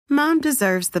Mom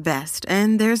deserves the best,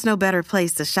 and there's no better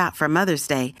place to shop for Mother's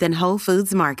Day than Whole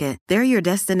Foods Market. They're your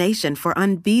destination for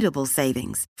unbeatable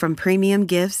savings, from premium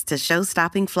gifts to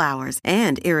show-stopping flowers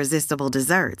and irresistible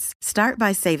desserts. Start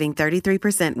by saving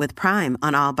 33% with Prime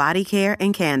on all body care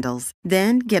and candles.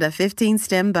 Then get a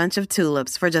 15-stem bunch of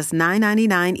tulips for just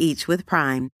 $9.99 each with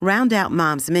Prime. Round out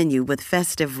Mom's menu with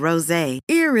festive rosé,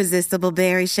 irresistible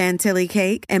berry chantilly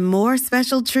cake, and more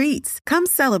special treats. Come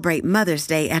celebrate Mother's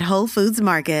Day at Whole Foods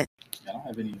Market. I don't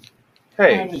have any.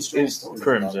 Hey, it's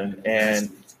Crimson, and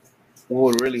what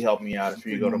would really help me out if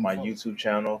you go to my YouTube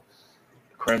channel,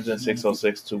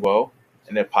 Crimson60620,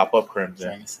 and then pop up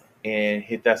Crimson, and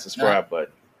hit that subscribe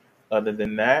button. Other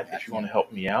than that, if you want to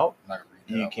help me out,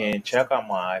 you can check out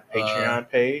my Patreon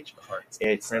page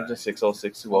at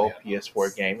Crimson60620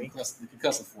 PS4 Gaming.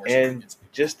 And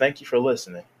just thank you for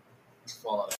listening.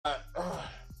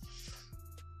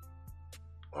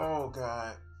 Oh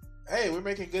God. Hey, we're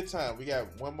making good time. We got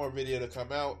one more video to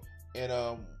come out, and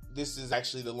this is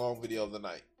actually the long video of the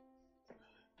night.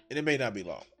 And it may not be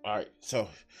long. All right. So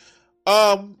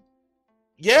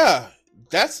yeah,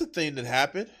 that's the thing that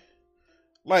happened.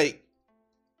 Like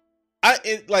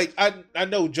I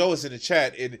know Joe is in the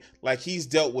chat, and like he's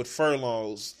dealt with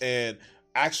furloughs and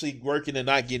actually working and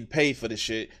not getting paid for the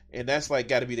shit, and that's like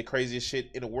got to be the craziest shit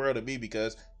in the world to me,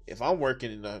 because if I'm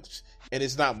working and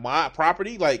it's not my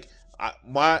property,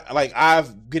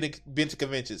 I've been to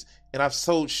conventions and I've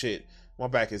sold shit. My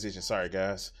back is itching. Sorry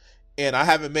guys, and I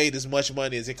haven't made as much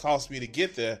money as it cost me to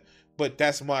get there, but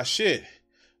that's my shit.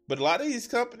 But a lot of these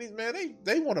companies, man,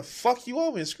 they want to fuck you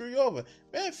over and screw you over.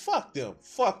 Man, fuck them.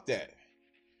 Fuck that.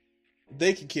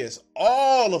 They can kiss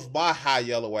all of my high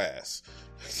yellow ass.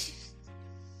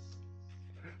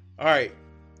 All right.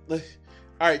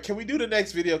 Can we do the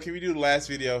next video? Can we do the last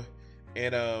video?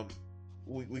 And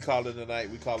we call it a night.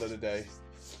 We call it a day.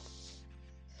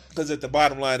 Because at the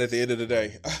bottom line, at the end of the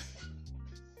day,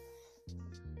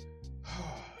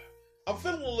 I'm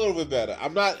feeling a little bit better.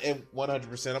 I'm not at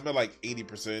 100%. I'm at like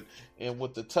 80%. And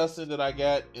with the tussin that I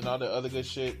got and all the other good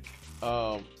shit,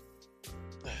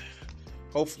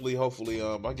 hopefully,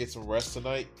 I get some rest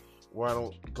tonight where I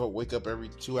don't go wake up every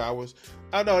 2 hours.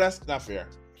 I know that's not fair.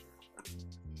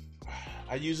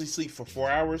 I usually sleep for 4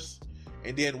 hours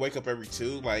and then wake up every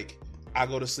 2. Like, I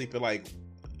go to sleep at like,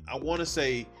 I want to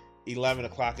say 11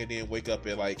 o'clock and then wake up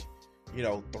at like,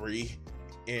 3.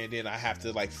 And then I have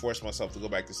to like force myself to go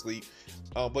back to sleep.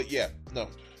 But yeah, no.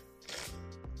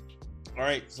 All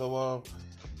right, so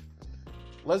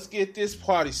let's get this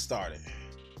party started.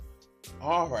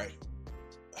 All right.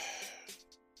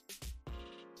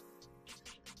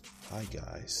 Hi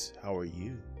guys, how are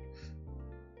you?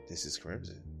 This is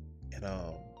Crimson, and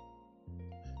I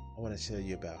want to tell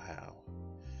you about how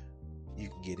you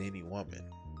can get any woman,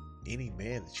 any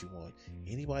man that you want,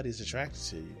 anybody that's attracted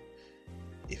to you,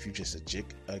 if you just a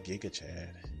Giga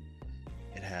Chad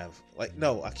and have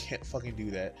no, I can't fucking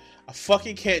do that. I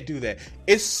fucking can't do that.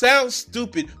 It sounds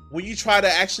stupid when you try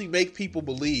to actually make people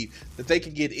believe that they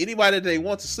can get anybody that they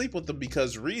want to sleep with them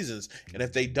because reasons, and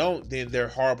if they don't, then they're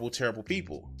horrible, terrible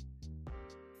people.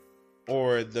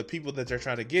 Or the people that they're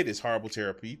trying to get is horrible,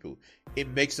 terrible people. It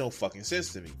makes no fucking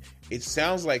sense to me. It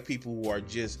sounds like people who are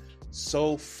just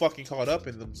so fucking caught up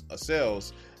in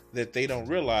themselves that they don't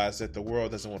realize that the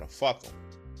world doesn't want to fuck them.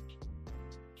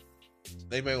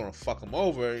 They may want to fuck them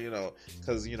over,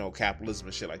 because, capitalism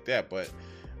and shit like that. But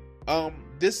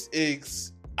this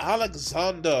is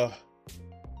Alexander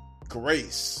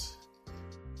Grace,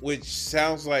 which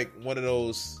sounds like one of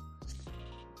those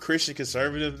Christian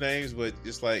conservative names, but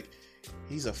just like,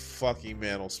 he's a fucking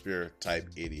man on spirit type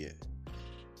idiot.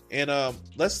 And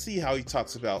let's see how he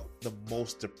talks about the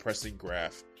most depressing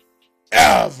graph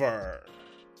ever.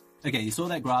 Okay, you saw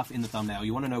that graph in the thumbnail.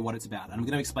 You want to know what it's about. And I'm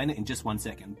going to explain it in just 1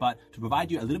 second. But to provide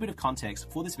you a little bit of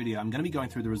context for this video, I'm going to be going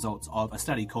through the results of a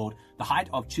study called The Height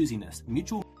of Choosiness,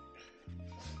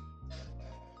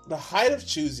 The Height of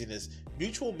Choosiness,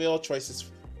 Mutual Male Choices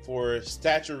for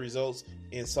Stature Results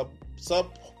in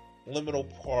Subliminal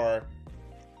Par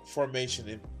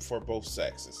Formation for both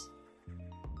sexes.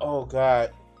 Oh,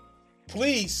 God.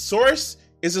 Please, source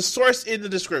is a source in the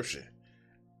description.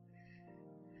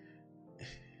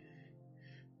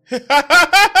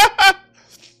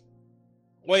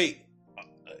 Wait.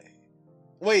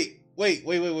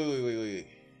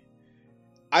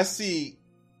 I see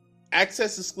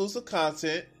access exclusive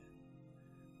content,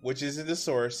 which is in the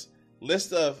source.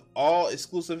 List of all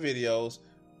exclusive videos,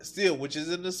 still, which is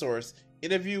in the source.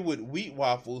 Interview with Wheat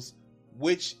Waffles,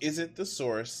 which isn't the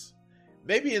source.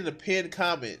 Maybe in the pinned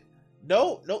comment.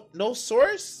 No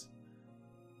source?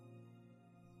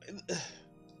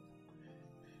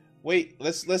 Wait,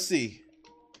 let's see.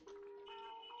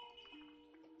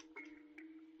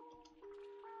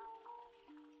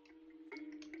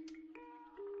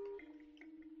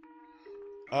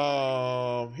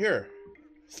 Here.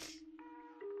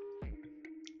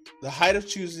 The height of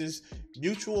chooses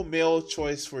mutual male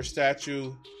choice for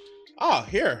statue.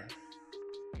 Here.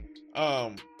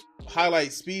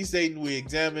 Highlight speed dating. We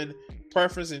examine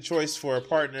preference and choice for a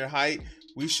partner height.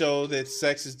 We show that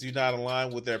sexes do not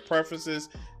align with their preferences.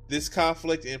 This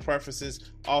conflict in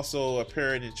preferences also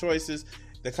apparent in choices.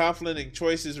 The conflict in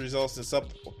choices results in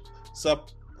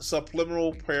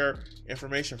supplemental pair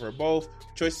information for both.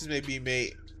 Choices may be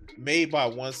made by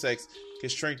one sex,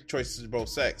 constrain choices in both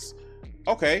sex.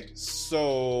 Okay,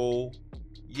 so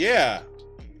yeah,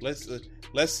 let's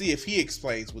see if he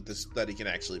explains what this study can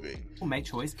actually be. Mate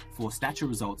choice for stature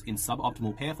results in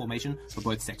suboptimal pair formation for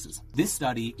both sexes. This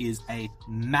study is a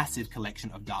massive collection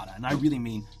of data, and I really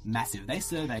mean massive. They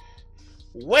survey.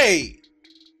 Wait,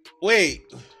 what?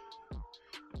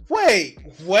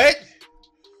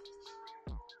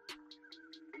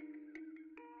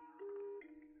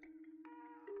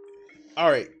 All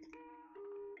right.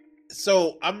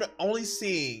 So I'm only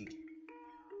seeing.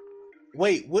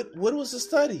 Wait, what was the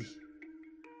study?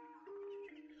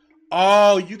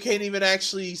 Oh, you can't even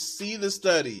actually see the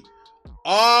study.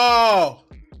 Oh,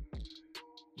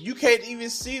 you can't even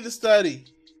see the study.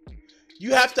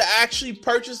 You have to actually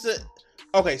purchase it.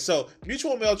 Okay, so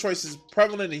mutual male choice is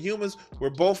prevalent in humans where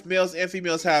both males and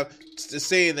females have to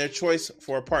say in their choice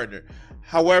for a partner.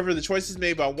 However, the choices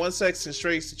made by one sex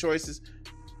constrains the choices.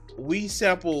 We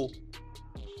sample.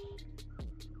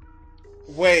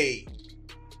 Wait.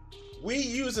 We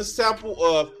use a sample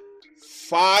of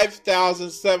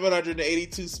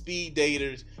 5,782 speed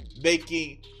daters,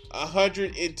 making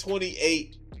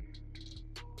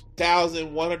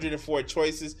 128,104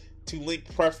 choices to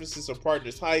link preferences of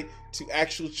partners' height to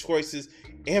actual choices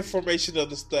and formation of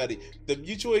the study. The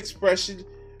mutual expression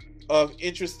of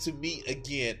interest to meet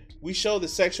again. We show the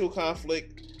sexual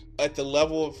conflict at the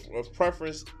level of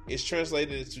preference is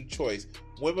translated into choice.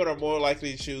 Women are more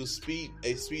likely to choose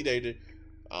a speed dater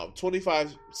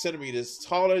 25 centimeters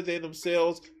taller than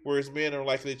themselves, whereas men are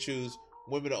likely to choose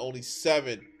women only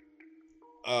 7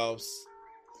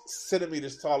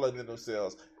 centimeters taller than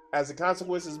themselves. As a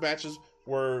consequence, matches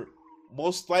were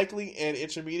most likely in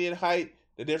intermediate height,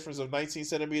 the difference of 19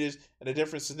 centimeters, and the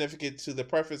difference significant to the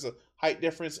preference of height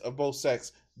difference of both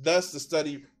sex. Thus, the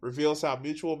study reveals how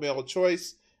mutual male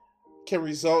choice can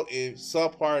result in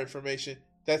subpar information.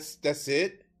 That's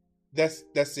it. That's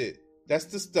it. That's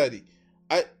the study.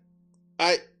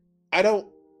 I don't.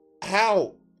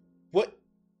 How? What?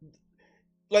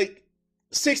 Like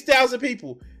 6,000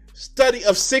 people. Study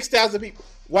of 6,000 people.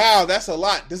 Wow, that's a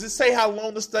lot. Does it say how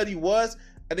long the study was?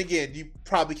 And again, you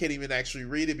probably can't even actually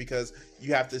read it because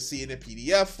you have to see it in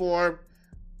PDF form,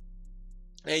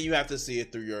 and you have to see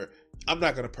it through your. I'm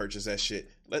not gonna purchase that shit.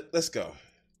 Let's go.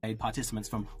 Participants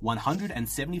from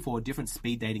 174 different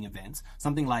speed dating events,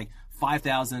 something like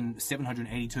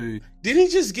 5,782. Did he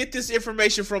just get this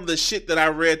information from the shit that I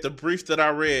read, the brief that I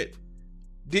read?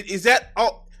 Is that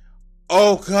all?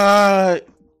 Oh God.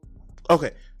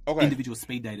 Okay. Individual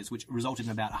speed daters, which resulted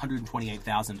in about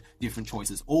 128,000 different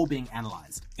choices, all being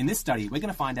analyzed. In this study, we're going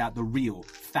to find out the real,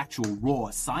 factual, raw,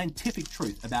 scientific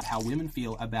truth about how women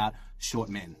feel about short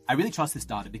men. I really trust this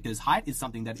data because height is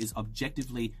something that is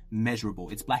objectively measurable.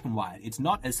 It's black and white. It's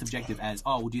not as subjective as,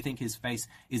 oh, well, do you think his face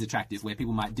is attractive, where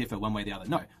people might differ one way or the other.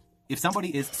 No. If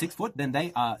somebody is 6 foot, then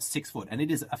they are 6 foot. And it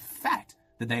is a fact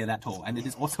that they are that tall. And it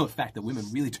is also a fact that women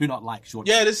really do not like short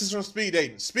men. Yeah, this is from speed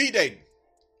dating. Speed dating.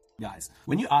 Guys,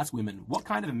 when you ask women, what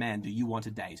kind of a man do you want to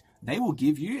date? They will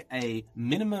give you a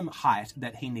minimum height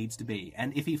that he needs to be.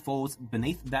 And if he falls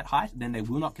beneath that height, then they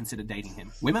will not consider dating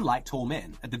him. Women like tall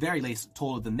men, at the very least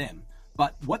taller than them.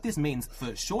 But what this means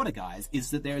for shorter guys is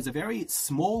that there is a very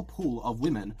small pool of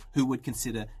women who would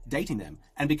consider dating them.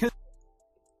 And because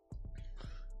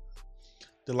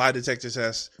the lie detector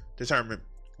has determined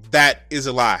that is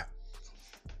a lie.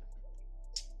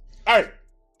 All right.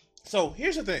 So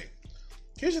here's the thing.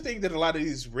 Here's the thing that a lot of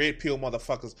these red pill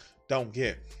motherfuckers don't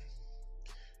get.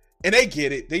 And they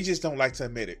get it. They just don't like to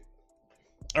admit it.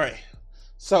 All right.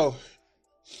 So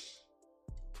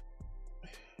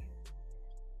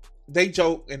they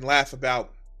joke and laugh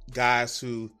about guys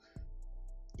who,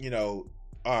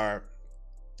 are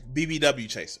BBW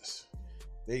chasers.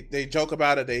 They joke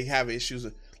about it. They have issues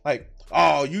like,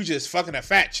 oh, you just fucking a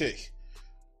fat chick.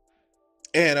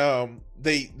 And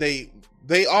they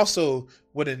also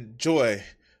would enjoy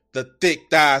the thick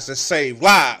thighs that save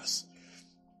lives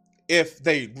if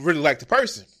they really like the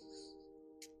person.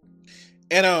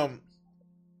 And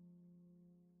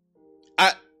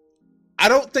I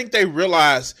don't think they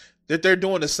realize that they're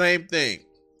doing the same thing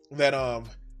that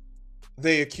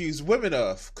they accuse women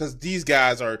of, because these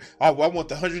guys are, oh, I want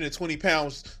the 120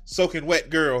 pounds soaking wet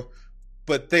girl,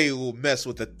 but they will mess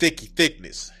with the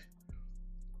thickness.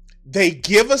 They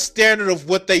give a standard of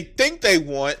what they think they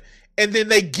want, and then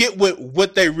they get with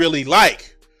what they really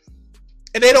like.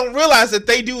 And they don't realize that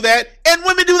they do that, and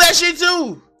women do that shit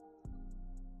too.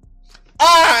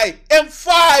 I am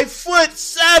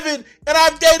 5'7", and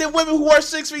I've dated women who are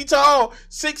 6 feet tall,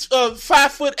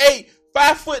 5'8",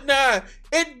 5'9".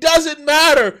 It doesn't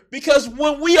matter, because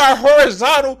when we are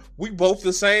horizontal, we both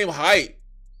the same height.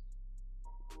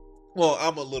 Well,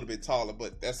 I'm a little bit taller,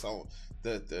 but that's on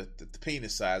the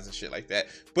penis size and shit like that.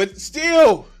 But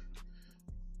still,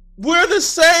 we're the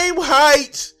same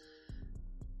height.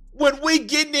 When we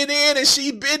getting it in and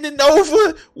she bending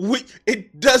over,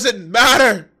 it doesn't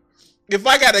matter. If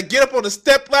I gotta get up on the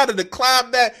step ladder to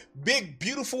climb that big,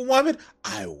 beautiful woman,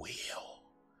 I will.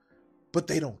 But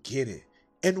they don't get it.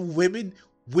 And women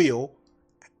will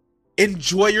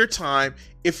enjoy your time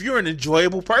if you're an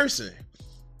enjoyable person.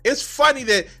 It's funny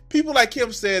that people like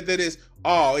him said that it's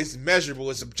measurable,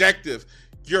 it's objective.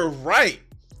 You're right.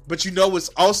 But you know what's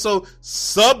also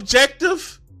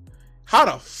subjective? How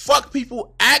the fuck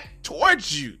people act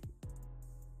towards you.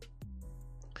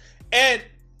 And,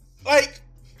 like,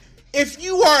 if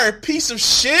you are a piece of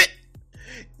shit,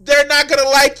 they're not gonna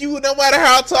like you no matter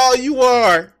how tall you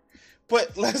are.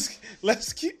 But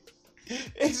let's keep...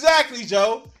 Exactly,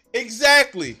 Joe.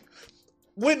 Exactly.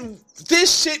 When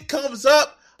this shit comes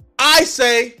up, I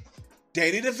say,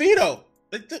 Danny DeVito.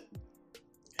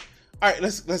 All right,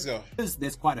 let's go.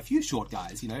 There's quite a few short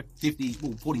guys,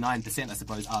 49%, I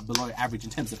suppose, are below average in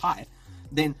terms of height.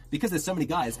 Then, because there's so many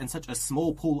guys and such a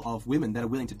small pool of women that are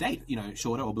willing to date,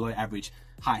 shorter or below average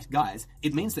height guys,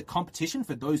 it means that competition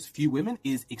for those few women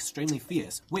is extremely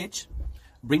fierce, which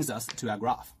brings us to our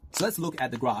graph. So let's look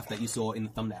at the graph that you saw in the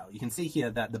thumbnail. You can see here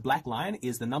that the black line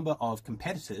is the number of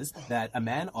competitors that a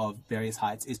man of various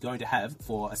heights is going to have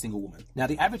for a single woman. Now,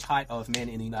 the average height of men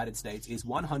in the United States is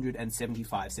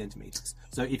 175 centimeters.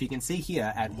 So if you can see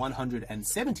here at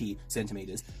 170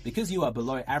 centimeters, because you are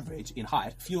below average in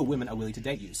height, fewer women are willing to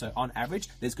date you. So on average,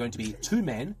 there's going to be 2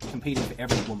 men competing for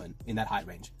every woman in that height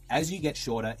range. As you get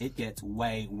shorter, it gets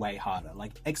way, way harder,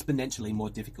 like exponentially more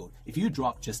difficult. If you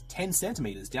drop just 10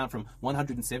 centimeters down from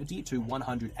 170 to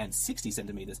 160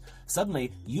 centimeters,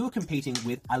 suddenly you're competing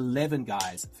with 11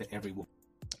 guys for every woman.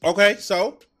 Okay,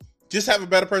 so just have a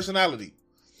better personality.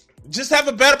 Just have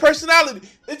a better personality.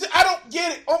 I don't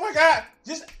get it. Oh my God.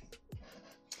 Just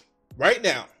right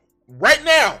now.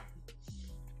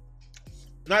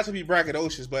 Not to be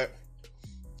braggadocious, but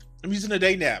I'm using a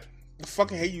dating app. I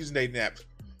fucking hate using dating apps.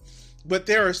 But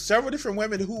there are several different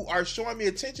women who are showing me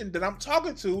attention that I'm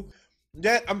talking to,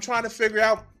 that I'm trying to figure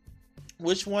out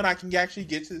which one I can actually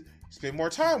get to spend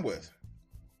more time with.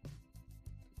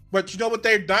 But you know what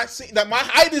they're not seeing? That my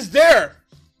height is there.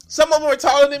 Some of them are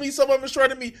taller than me, some of them are shorter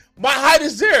than me. My height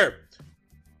is there.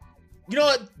 You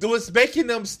know what's making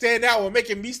them stand out, or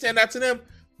making me stand out to them?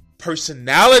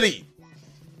 Personality.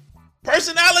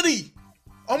 Personality.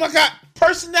 Oh my God.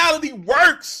 Personality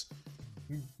works.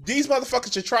 These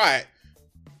motherfuckers should try it.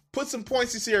 Put some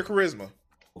points into your charisma.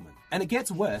 And it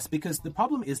gets worse, because the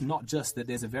problem is not just that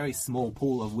there's a very small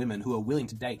pool of women who are willing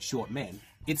to date short men.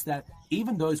 It's that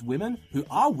even those women who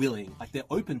are willing, like they're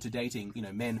open to dating,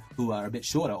 men who are a bit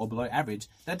shorter or below average,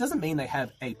 that doesn't mean they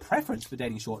have a preference for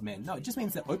dating short men. No, it just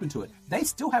means they're open to it. They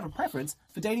still have a preference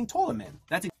for dating taller men.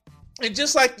 That's it. And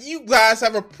just like you guys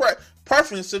have a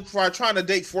preference for trying to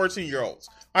date 14-year-olds.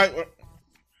 All right.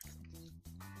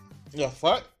 The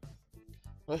fuck?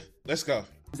 Let's go.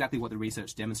 Exactly what the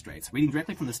research demonstrates. Reading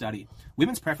directly from the study,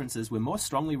 women's preferences were more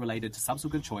strongly related to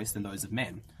subsequent choice than those of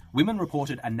men. Women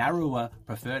reported a narrower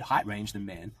preferred height range than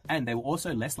men, and they were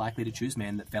also less likely to choose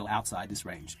men that fell outside this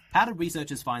range. How did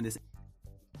researchers find this?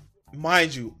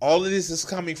 Mind you, all of this is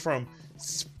coming from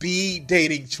speed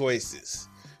dating choices.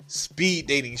 Speed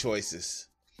dating choices.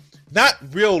 Not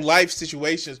real life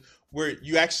situations where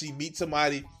you actually meet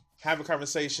somebody, have a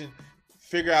conversation,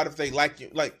 figure out if they like you.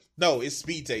 No, it's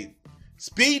speed dating.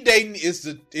 Speed dating is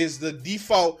the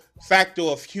default factor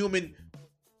of human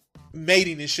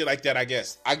mating and shit like that, I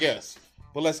guess.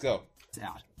 But let's go.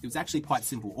 Out. It was actually quite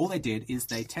simple. All they did is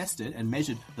they tested and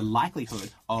measured the likelihood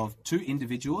of two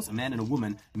individuals, a man and a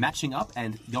woman, matching up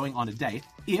and going on a date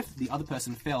if the other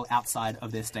person fell outside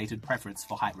of their stated preference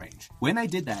for height range. When they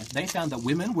did that, they found that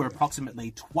women were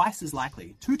approximately twice as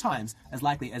likely, 2 times as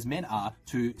likely as men are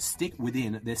to stick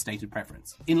within their stated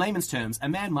preference. In layman's terms, a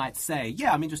man might say,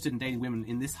 yeah, I'm interested in dating women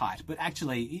in this height, but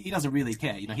actually he doesn't really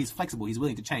care. You know, he's flexible, he's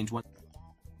willing to change.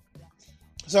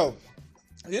 So,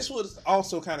 this was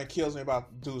also kind of kills me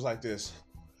about dudes like this.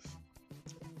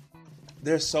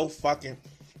 They're so fucking,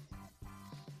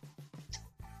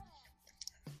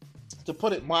 to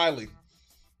put it mildly,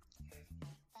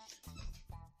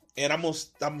 and I'm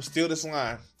gonna steal this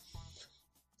line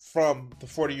from the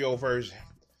 40-year-old version.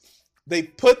 They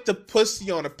put the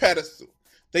pussy on a pedestal.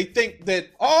 They think that,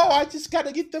 I just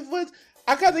gotta get the foot.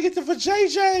 I gotta get the for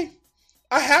JJ.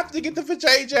 I have to get the for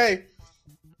JJ.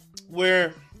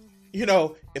 Where, you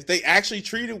know, if they actually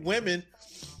treated women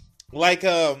like,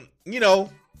 you know,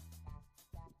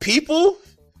 people,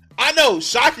 I know,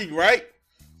 shocking, right?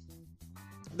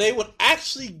 They would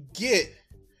actually get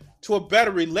to a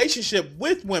better relationship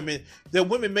with women that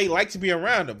women may like to be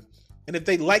around them. And if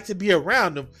they like to be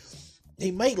around them,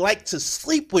 they may like to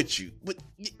sleep with you. But,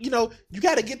 you know, you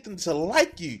got to get them to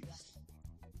like you.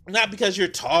 Not because you're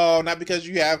tall, not because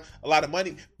you have a lot of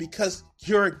money, because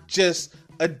you're just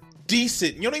a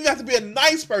decent. You don't even have to be a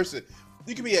nice person.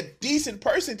 You can be a decent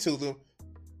person to them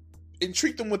and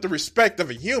treat them with the respect of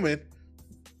a human.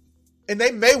 And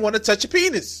they may want to touch a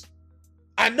penis.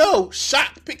 I know.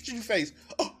 Shocked picture your face.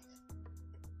 Oh.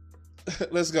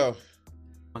 Let's go.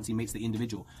 Once he meets the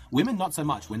individual. Women, not so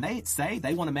much. When they say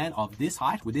they want a man of this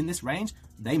height, within this range,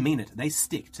 they mean it. They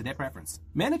stick to their preference.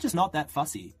 Men are just not that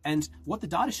fussy. And what the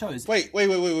data shows... Wait,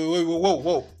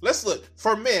 whoa. Let's look.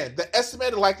 For men, the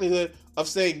estimated likelihood of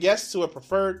saying yes to a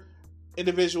preferred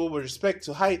individual with respect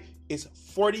to height is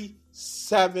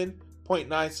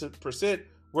 47.9%,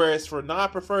 whereas for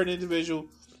non-preferred individual,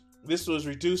 this was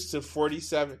reduced to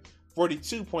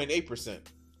 42.8%.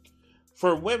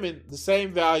 For women, the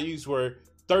same values were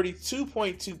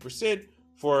 32.2%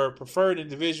 for a preferred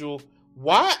individual.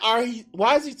 Why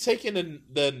is he taking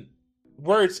the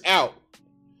words out?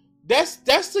 That's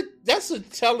a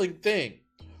telling thing.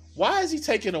 Why is he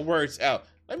taking the words out?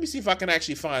 Let me see if I can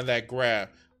actually find that graph,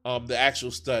 the actual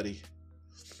study,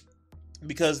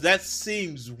 because that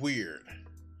seems weird.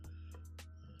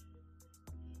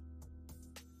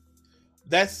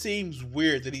 That seems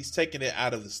weird that he's taking it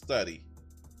out of the study.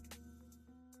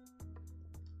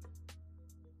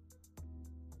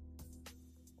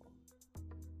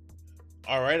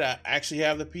 All right, I actually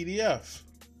have the PDF.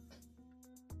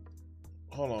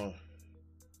 Hold on.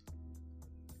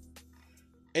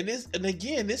 And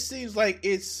again, this seems like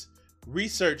it's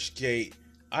ResearchGate.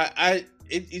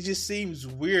 It just seems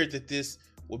weird that this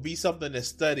would be something that's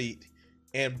studied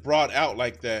and brought out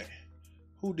like that.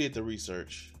 Who did the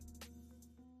research?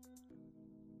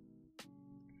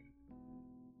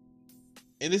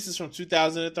 And this is from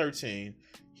 2013.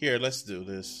 Here, let's do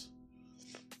this.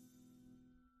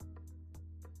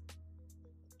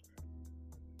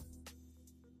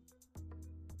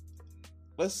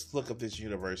 Let's look up this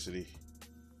university.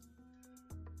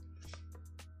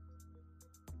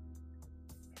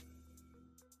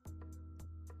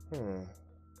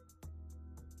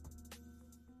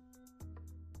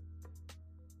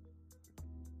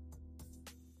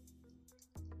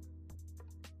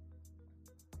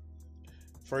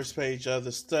 First page of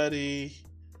the study.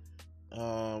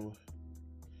 How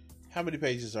many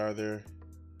pages are there?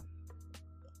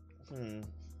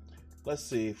 Let's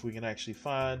see if we can actually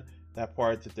find that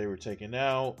part that they were taking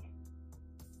out.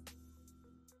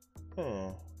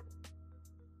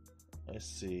 Let's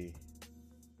see.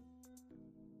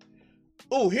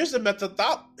 Oh, here's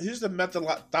the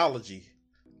methodology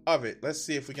of it. Let's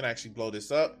see if we can actually blow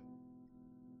this up.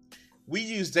 We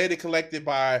use data collected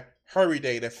by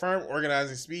HurryDate, a firm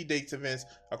organizing speed dates events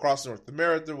across North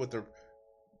America, with the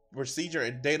procedure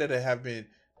and data that have been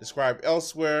described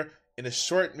elsewhere. In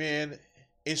short, men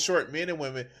and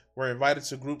women were invited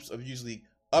to groups of usually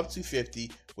up to 50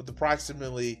 with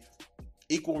approximately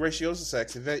equal ratios of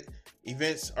sex.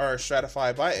 Events are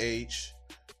stratified by age.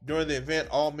 During the event,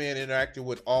 all men interacted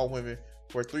with all women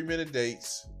for 3-minute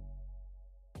dates.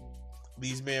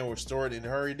 These men were stored in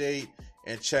HurryDate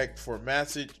and checked for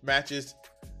matches.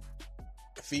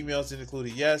 Females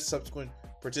included yes. Subsequent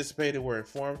participants were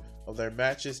informed of their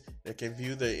matches. They can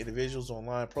view the individuals'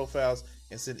 online profiles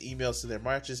and send emails to their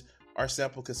matches. Our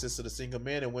sample consisted of single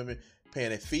men and women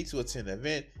paying a fee to attend the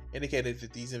event, indicated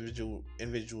that these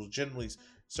individuals generally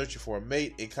searching for a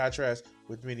mate, in contrast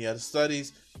with many other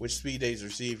studies, which speed dates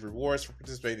receive rewards for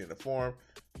participating in the forum.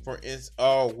 For instance,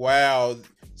 oh wow.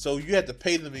 So you had to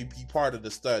pay them to be part of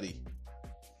the study.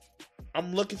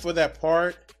 I'm looking for that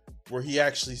part where he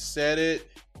actually said it.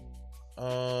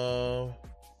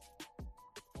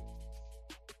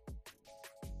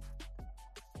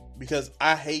 Because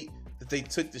I hate that they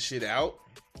took the shit out.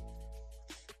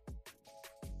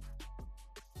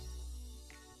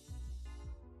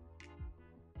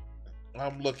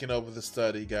 I'm looking over the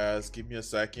study, guys. Give me a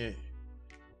second.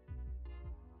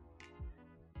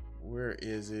 Where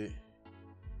is it?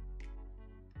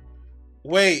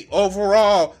 Wait,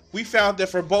 overall, we found that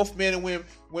for both men and women,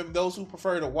 those who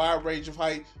preferred a wide range of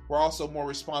height were also more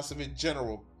responsive in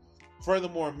general.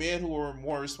 Furthermore, men who were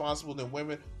more responsible than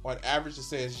women, on average, it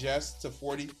says yes to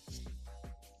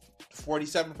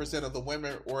 47% of the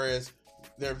women, whereas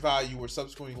their value were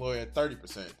subsequently lower at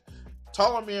 30%.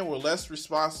 Taller men were less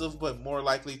responsive, but more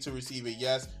likely to receive a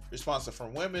yes responsive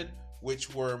from women,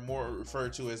 which were more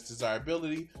referred to as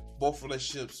desirability. Both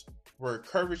relationships were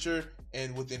curvature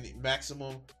and within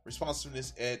maximum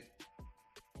responsiveness at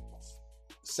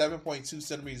 7.2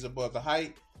 centimeters above the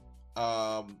height,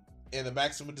 and the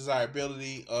maximum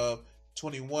desirability of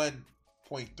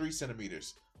 21.3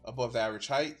 centimeters above the average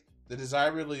height. The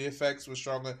desirability effects were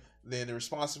stronger than the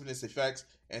responsiveness effects,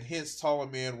 and hence taller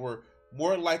men were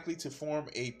more likely to form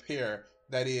a pair,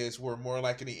 that is, were more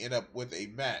likely to end up with a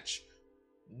match.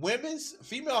 Women's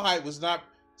female height was not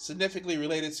significantly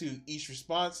related to each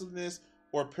responsiveness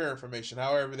or pair information.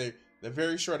 However, the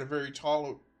very short and very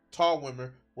tall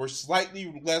women were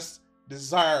slightly less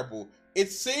desirable.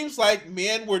 It seems like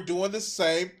men were doing the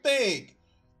same thing.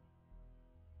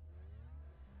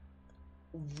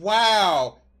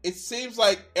 Wow. It seems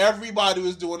like everybody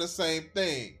was doing the same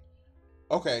thing.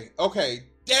 Okay.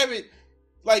 Damn it.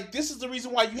 Like, this is the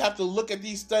reason why you have to look at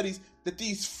these studies that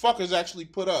these fuckers actually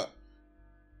put up.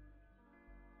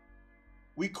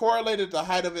 We correlated the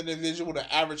height of an individual with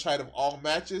the average height of all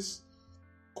matches.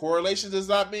 Correlation does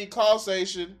not mean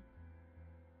causation.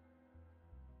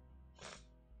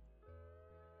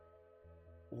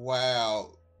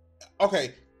 Wow.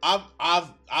 Okay, I've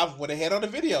went ahead on the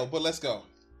video, but let's go.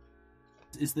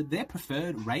 Is that their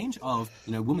preferred range of,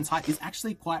 women's height is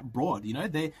actually quite broad.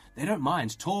 They don't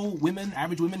mind tall women,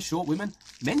 average women, short women.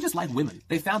 Men just like women.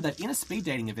 They found that in a speed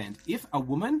dating event, if a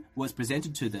woman was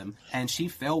presented to them and she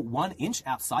fell 1 inch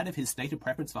outside of his stated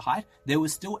preference for height, there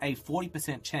was still a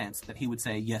 40% chance that he would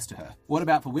say yes to her. What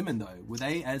about for women though? Were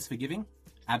they as forgiving?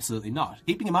 Absolutely not.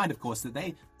 Keeping in mind, of course, that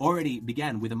they already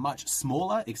began with a much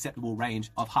smaller acceptable range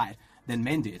of height than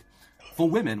men did. For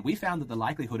women, we found that the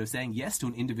likelihood of saying yes to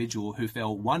an individual who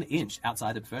fell 1 inch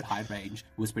outside the preferred height range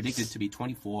was predicted to be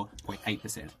 24.8%,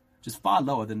 which is far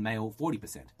lower than male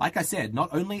 40%. Like I said, not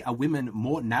only are women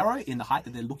more narrow in the height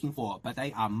that they're looking for, but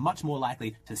they are much more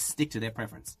likely to stick to their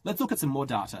preference. Let's look at some more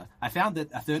data. I found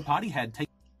that a third party had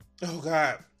taken... Oh,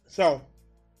 God. So,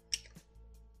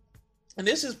 and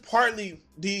this is partly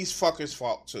these fuckers'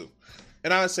 fault, too.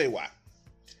 And I'll say why.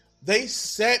 They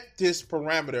set this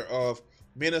parameter of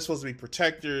men are supposed to be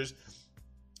protectors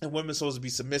and women are supposed to be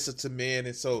submissive to men.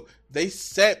 And so they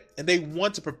set and they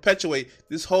want to perpetuate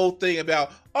this whole thing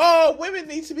about, women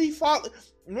need to be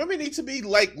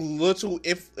like little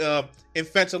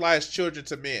infantilized children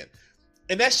to men.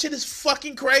 And that shit is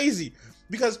fucking crazy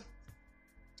because,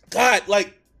 God,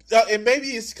 and maybe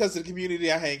it's because of the community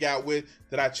I hang out with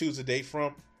that I choose to date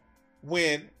from.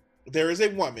 When there is a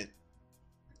woman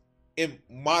in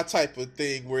my type of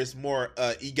thing where it's more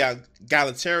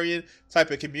egalitarian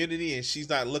type of community and she's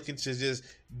not looking to just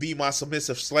be my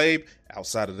submissive slave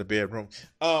outside of the bedroom,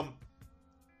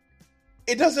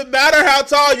 it doesn't matter how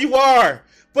tall you are,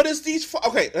 but it's these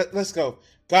okay, let's go.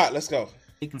 God, let's go.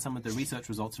 Taken some of the research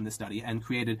results from this study and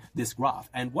created this graph.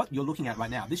 And what you're looking at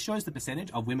right now, this shows the percentage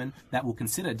of women that will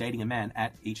consider dating a man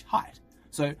at each height.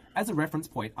 So as a reference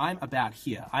point, I'm about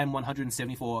here. I'm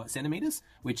 174 centimeters,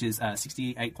 which is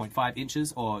 68.5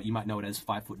 inches, or you might know it as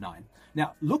 5'9".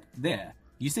 Now, look there.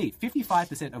 You see,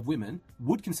 55% of women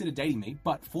would consider dating me,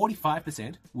 but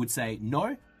 45% would say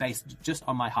no based just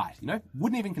on my height.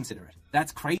 Wouldn't even consider it.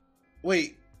 That's crazy.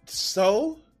 Wait,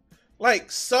 so?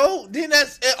 Then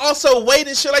that's also weight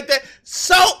and shit like that.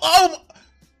 So,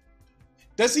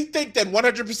 does he think that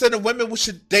 100% of women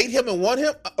should date him and want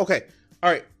him? Okay. All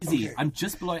right. Okay. I'm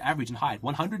just below average in height.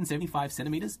 175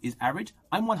 centimeters is average.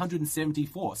 I'm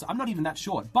 174, so I'm not even that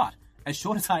short. But as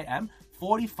short as I am,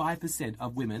 45%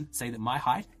 of women say that my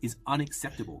height is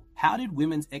unacceptable. How did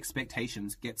women's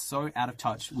expectations get so out of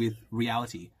touch with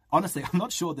reality? Honestly, I'm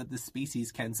not sure that the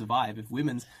species can survive if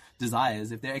women's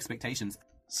desires, if their expectations...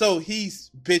 So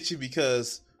he's bitching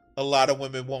because a lot of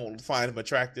women won't find him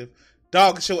attractive.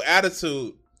 Dog, show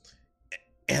attitude.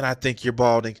 And I think you're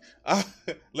balding.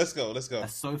 Let's go. Are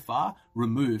so far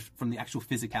removed from the actual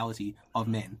physicality of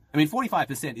men. I mean,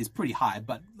 45% is pretty high,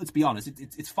 but let's be honest,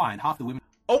 it's fine. Half the women.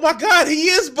 Oh my God, he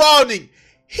is balding.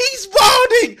 He's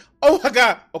balding. Oh my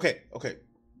God. Okay.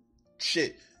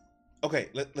 Shit. Okay,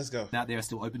 let's go. Out there are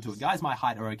still open to it. Guys my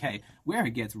height are okay. Where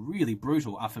it gets really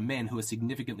brutal are for men who are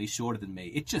significantly shorter than me.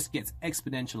 It just gets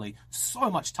exponentially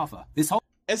so much tougher.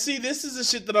 And see, this is the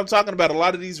shit that I'm talking about. A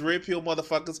lot of these red pill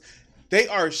motherfuckers,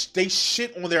 they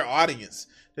shit on their audience.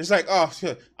 It's like, oh,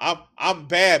 I'm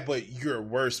bad, but you're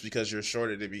worse because you're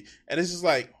shorter than me. And it's just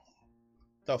like,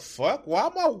 the fuck? Why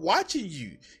am I watching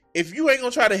you? If you ain't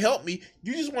gonna try to help me,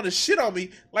 you just want to shit on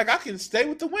me. Like, I can stay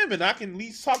with the women. I can at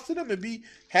least talk to them and be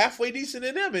halfway decent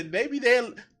in them. And maybe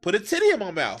they'll put a titty in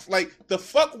my mouth. Like, the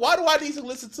fuck? Why do I need to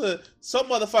listen to some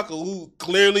motherfucker who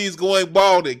clearly is going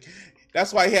balding?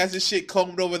 That's why he has his shit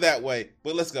combed over that way.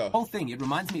 But let's go. The whole thing, it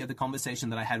reminds me of the conversation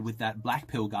that I had with that black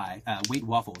pill guy, Wheat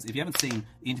Waffles. If you haven't seen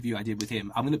the interview I did with him,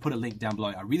 I'm going to put a link down below.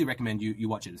 I really recommend you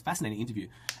watch it. It's a fascinating interview.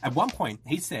 At one point,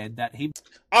 he said that he...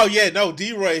 Oh, yeah, no,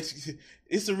 D-Roy,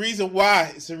 it's the reason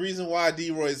why. It's the reason why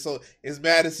D-Roy is so as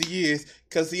mad as he is,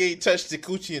 because he ain't touched the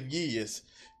coochie in years.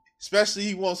 Especially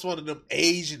he wants one of them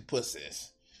Asian pussies.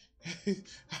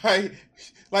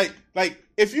 like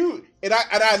if you and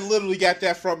I literally got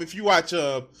that from, if you watch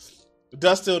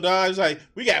Dust Till Dawn, it's like,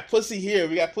 we got pussy here,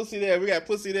 we got pussy there, we got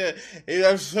pussy there.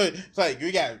 It's like,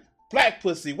 we got black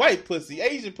pussy, white pussy,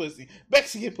 Asian pussy,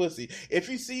 Mexican pussy. If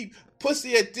you see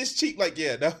pussy at this cheek, like,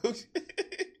 yeah, no.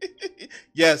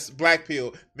 Yes, black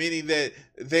pill, meaning that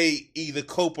they either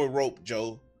cope or rope,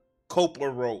 Joe. Cope or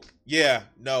rope. Yeah,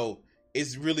 no,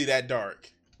 it's really that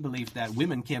dark. Believe that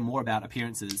women care more about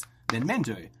appearances than men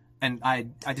do. And I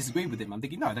disagreed with him. I'm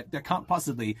thinking, no, that can't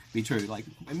possibly be true. Like,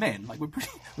 men, like, we're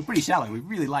pretty shallow. We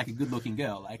really like a good-looking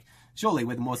girl. Like, surely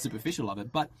we're the more superficial of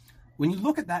it. But when you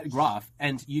look at that graph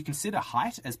and you consider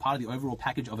height as part of the overall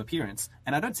package of appearance,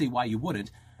 and I don't see why you wouldn't,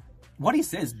 what he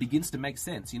says begins to make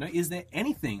sense. You know, is there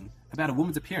anything about a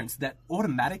woman's appearance that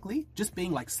automatically, just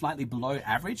being like slightly below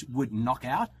average, would knock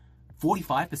out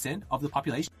 45% of the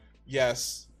population?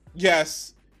 Yes.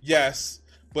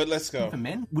 But let's go. For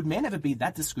men, would men ever be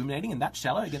that discriminating and that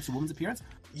shallow against a woman's appearance?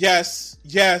 Yes.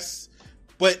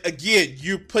 But again,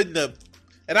 you're putting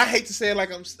and I hate to say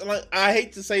it I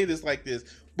hate to say this like this,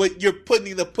 but you're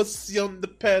putting the pussy on the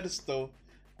pedestal.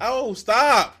 Oh,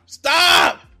 stop!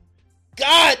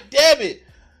 God damn it!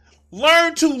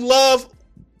 Learn to love.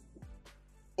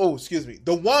 Oh, excuse me,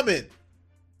 the woman.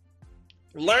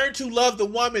 Learn to love the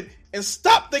woman and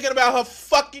stop thinking about her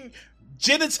fucking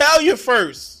genitalia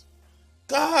first.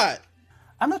 God.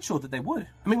 I'm not sure that they would.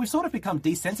 I mean, we've sort of become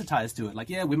desensitized to it. Like,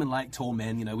 yeah, women like tall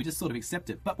men, you know, we just sort of accept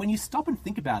it. But when you stop and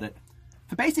think about it,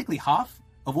 for basically half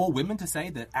of all women to say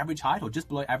that average height or just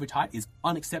below average height is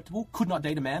unacceptable, could not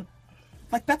date a man,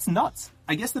 like, that's nuts.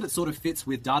 I guess that it sort of fits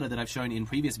with data that I've shown in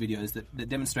previous videos that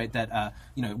demonstrate that,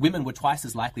 you know, women were twice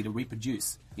as likely to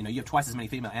reproduce. You know, you have twice as many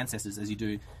female ancestors as you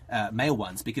do male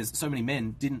ones, because so many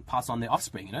men didn't pass on their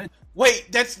offspring, you know? Wait,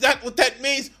 that's not what that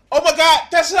means. Oh my God,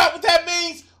 that's not what that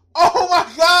means. Oh my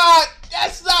God,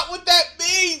 that's not what that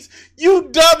means. You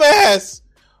dumbass.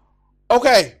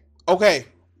 Okay.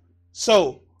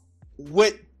 So,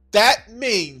 what that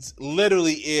means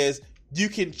literally is you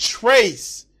can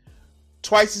trace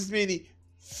twice as many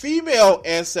female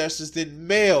ancestors than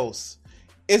males.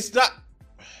 It's not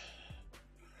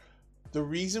the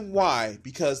reason why,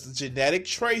 because the genetic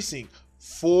tracing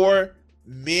for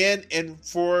men and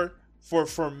for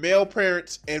male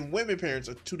parents and women parents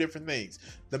are two different things.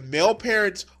 The male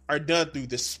parents are done through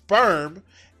the sperm,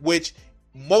 which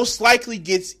most likely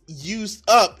gets used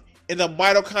up in the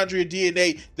mitochondrial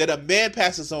DNA that a man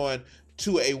passes on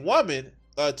to a woman,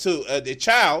 to a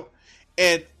child,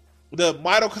 and the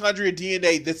mitochondrial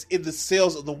DNA that's in the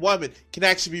cells of the woman can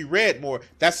actually be read more.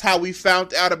 That's how we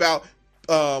found out about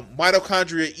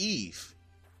mitochondria Eve.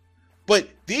 But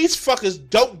these fuckers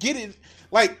don't get it.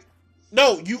 Like,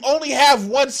 no, you only have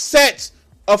one set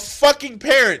of fucking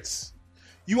parents.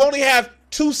 You only have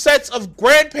two sets of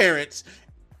grandparents.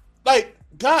 Like,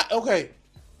 God, okay.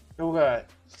 Oh, God.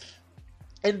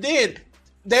 And then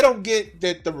they don't get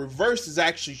that the reverse is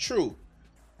actually true.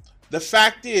 The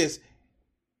fact is,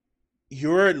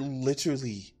 you're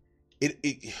literally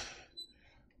it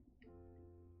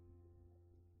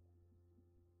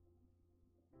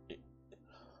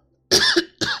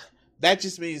that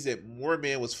just means that more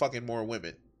men was fucking more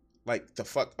women. Like, the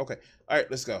fuck? Okay. All right,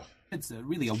 let's go. It's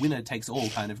really a winner takes all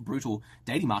kind of brutal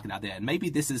dating market out there. And maybe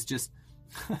this is just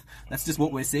That's just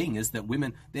what we're seeing, is that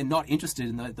women, they're not interested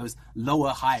in those lower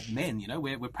height men. You know,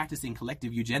 we're practicing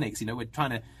collective eugenics. You know, we're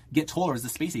trying to get taller as a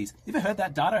species. You ever heard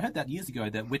that data? I heard that years ago,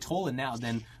 that we're taller now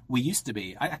than we used to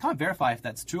be. I can't verify if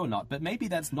that's true or not, but maybe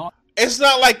that's not. It's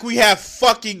not like we have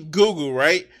fucking Google,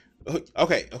 right?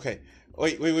 Okay.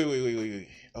 Wait.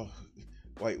 Oh,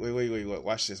 wait.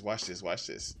 Watch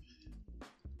this.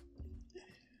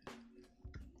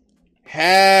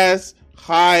 Has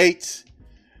height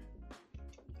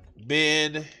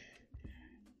been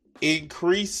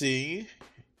increasing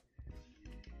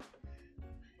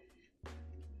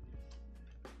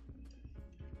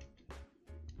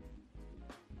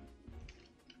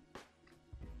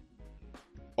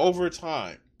over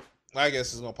time? I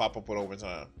guess it's gonna pop up with over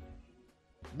time.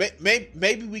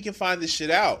 Maybe we can find this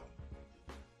shit out.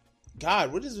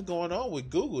 God, what is going on with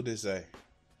Google this day?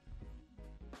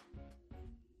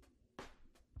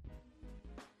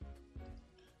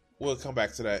 We'll come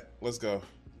back to that. Let's go.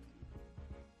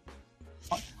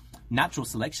 Natural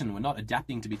selection. We're not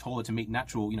adapting to be taller to meet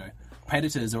natural,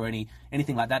 predators or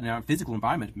anything like that in our physical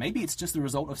environment. Maybe it's just the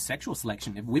result of sexual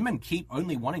selection. If women keep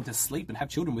only wanting to sleep and have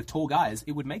children with tall guys,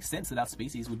 it would make sense that our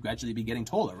species would gradually be getting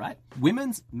taller, right?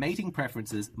 Women's mating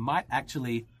preferences might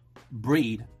actually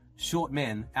breed short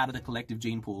men out of the collective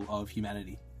gene pool of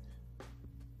humanity.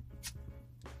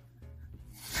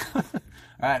 All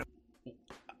right.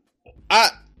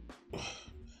 I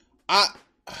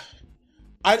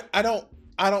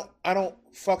don't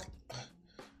fuck.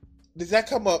 Did that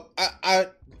come up? I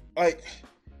like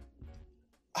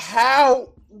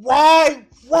how, why,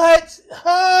 what,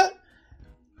 huh?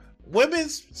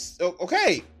 Women's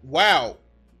okay. Wow.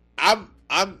 I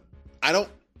don't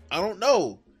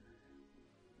know.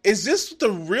 Is this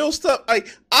the real stuff? Like,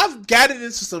 I've gotten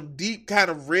into some deep kind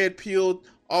of red pill,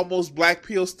 almost black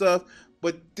pill stuff,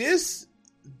 but this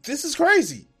is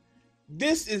crazy.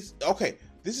 This is okay.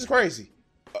 This is crazy.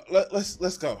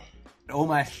 Let's go. All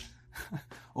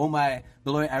my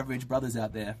below average brothers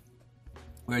out there,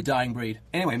 we're a dying breed.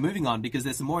 Anyway, moving on, because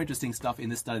there's some more interesting stuff in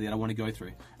this study that I want to go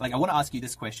through. Like, I want to ask you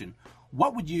this question.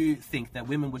 What would you think that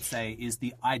women would say is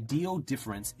the ideal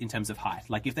difference in terms of height?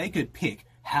 Like, if they could pick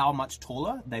how much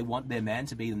taller they want their man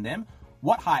to be than them,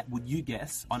 what height would you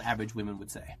guess on average women would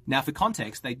say? Now, for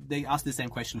context, they asked the same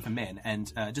question for men,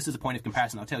 and just as a point of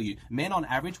comparison, I'll tell you, men on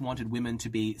average wanted women to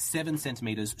be 7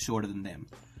 centimeters shorter than them.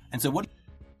 And so what...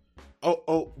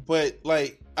 But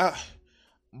like,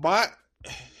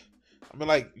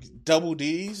 like double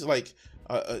D's, like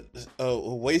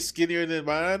way skinnier than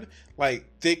mine, like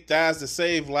thick thighs to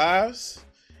save lives,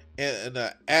 and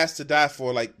an ass to die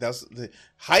for. Like, that's the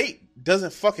height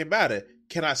doesn't fucking matter.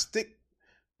 Can I stick?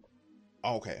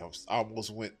 Okay, I almost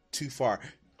went too far.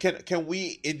 Can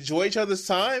we enjoy each other's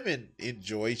time and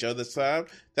enjoy each other's time?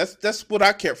 That's what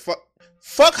I care.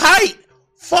 Fuck height.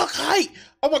 Fuck height.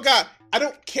 Oh my God, I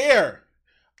don't care.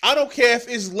 I don't care if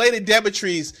it's Lady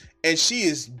Demetrius and she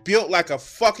is built like a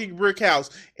fucking brick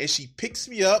house and she picks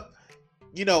me up,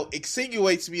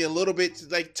 insinuates me a little bit to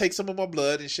like take some of my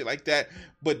blood and shit like that,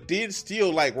 but then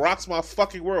still like rocks my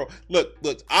fucking world. Look,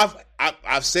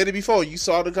 I've said it before. You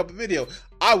saw it in a couple videos.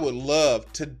 I would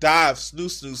love to dive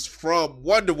snooze from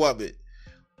Wonder Woman.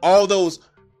 All those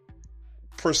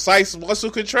precise muscle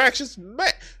contractions,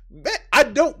 man, I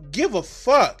don't give a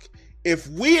fuck. If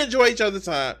we enjoy each other's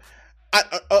time,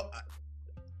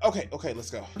 okay, let's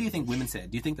go. What do you think women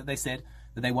said? Do you think that they said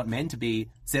that they want men to be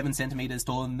 7 centimeters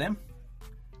taller than them?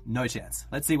 No chance.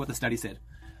 Let's see what the study said.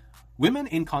 Women,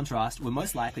 in contrast, were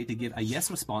most likely to give a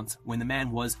yes response when the man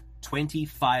was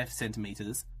 25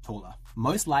 centimeters taller.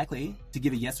 Most likely to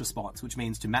give a yes response, which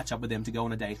means to match up with them to go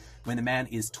on a date when the man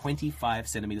is 25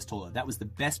 centimeters taller. That was the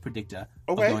best predictor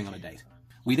of going on a date.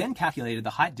 We then calculated the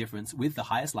height difference with the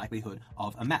highest likelihood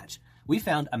of a match. We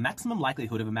found a maximum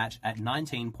likelihood of a match at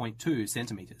 19.2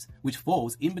 centimeters, which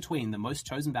falls in between the most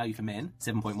chosen value for men,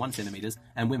 7.1 centimeters,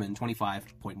 and women,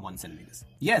 25.1 centimeters.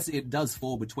 Yes, it does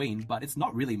fall between, but it's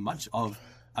not really much of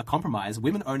a compromise.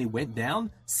 Women only went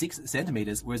down 6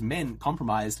 centimeters, whereas men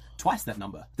compromised twice that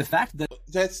number. The fact that...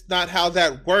 That's not how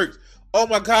that works. Oh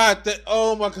my God. That's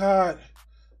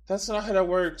not how that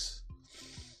works.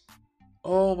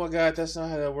 Oh my God, that's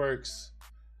not how that works.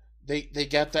 They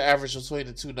got the average between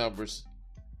the two numbers.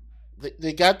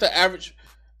 They got the average.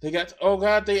 They got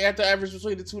the average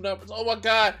between the two numbers. Oh my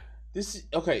God, this is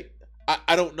okay.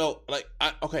 I don't know.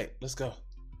 Okay, let's go.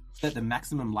 That the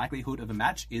maximum likelihood of a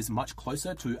match is much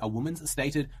closer to a woman's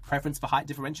stated preference for height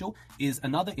differential is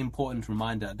another important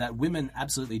reminder that women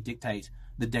absolutely dictate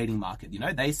the dating market. You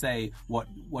know, they say what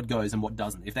goes and what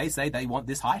doesn't. If they say they want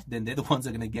this height, then they're the ones that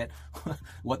are going to get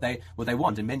what they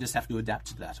want, and men just have to adapt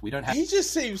to that. We don't have. He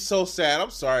just seems so sad.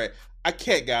 I'm sorry, I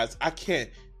can't, guys. I can't.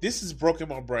 This is broken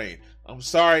my brain. I'm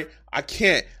sorry, I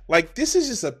can't. Like, this is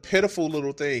just a pitiful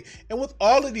little thing. And with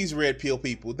all of these red pill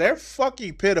people, they're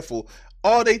fucking pitiful.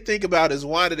 All they think about is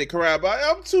whining and crying about,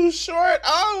 I'm too short,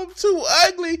 oh, I'm too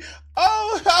ugly,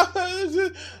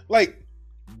 oh, like,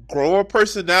 grow a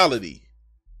personality.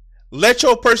 Let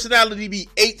your personality be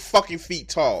 8 fucking feet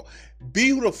tall. Be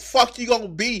who the fuck you gonna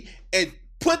be, and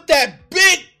put that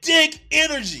big dick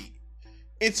energy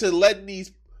into letting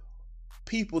these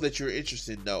people that you're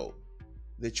interested in know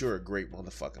that you're a great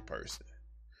motherfucking person.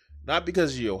 Not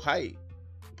because of your height,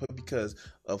 but because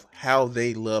of how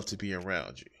they love to be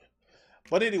around you.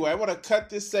 But anyway, I want to cut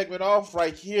this segment off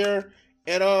right here,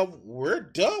 and we're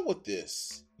done with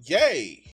this. Yay!